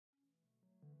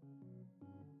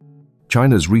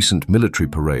China's recent military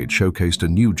parade showcased a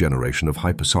new generation of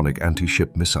hypersonic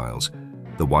anti-ship missiles,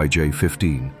 the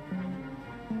YJ-15,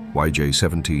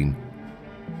 YJ-17,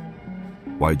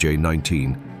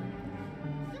 YJ-19,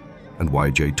 and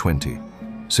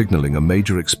YJ-20, signaling a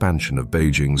major expansion of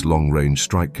Beijing's long-range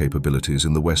strike capabilities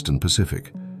in the Western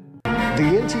Pacific.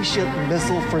 The anti-ship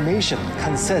missile formation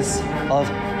consists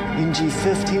of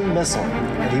NG-15 missile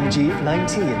and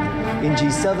NG-19,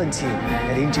 NG-17,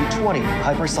 and NG-20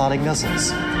 hypersonic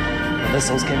missiles. The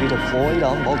missiles can be deployed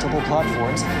on multiple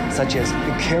platforms, such as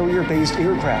carrier-based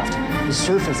aircraft,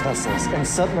 surface vessels, and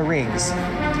submarines,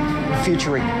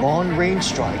 featuring long-range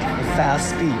strike, fast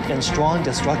speed, and strong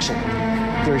destruction.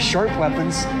 They're sharp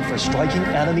weapons for striking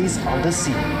enemies on the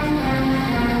sea.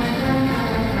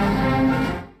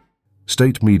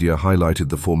 State media highlighted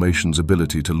the formation's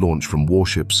ability to launch from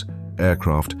warships,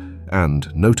 aircraft,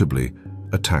 and, notably,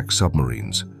 attack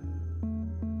submarines.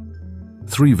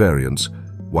 Three variants,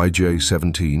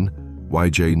 YJ-17,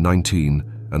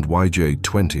 YJ-19, and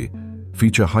YJ-20,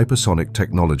 feature hypersonic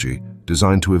technology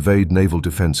designed to evade naval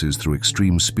defenses through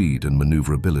extreme speed and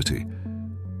maneuverability.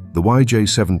 The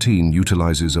YJ-17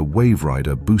 utilizes a wave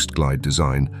rider boost glide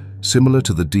design similar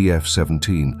to the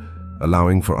DF-17,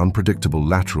 allowing for unpredictable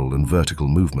lateral and vertical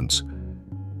movements.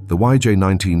 The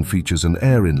YJ-19 features an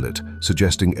air inlet,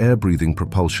 suggesting air-breathing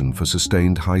propulsion for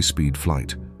sustained high-speed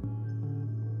flight.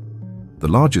 The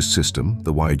largest system,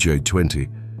 the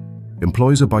YJ-20,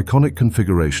 employs a biconic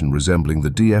configuration resembling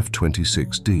the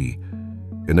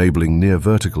DF-26D, enabling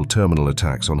near-vertical terminal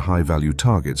attacks on high-value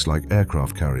targets like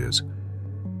aircraft carriers.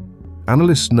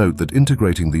 Analysts note that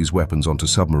integrating these weapons onto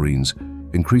submarines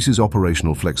increases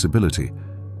operational flexibility,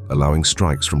 allowing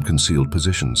strikes from concealed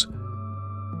positions.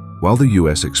 While the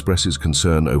US expresses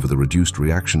concern over the reduced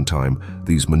reaction time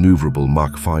these maneuverable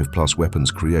Mach 5+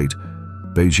 weapons create,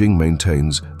 Beijing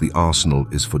maintains the arsenal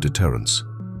is for deterrence.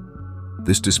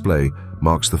 This display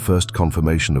marks the first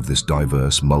confirmation of this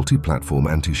diverse, multi-platform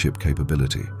anti-ship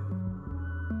capability.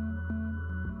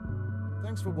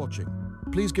 Thanks for watching.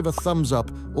 Please give a thumbs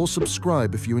up or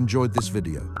subscribe if you enjoyed this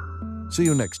video. See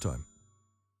you next time.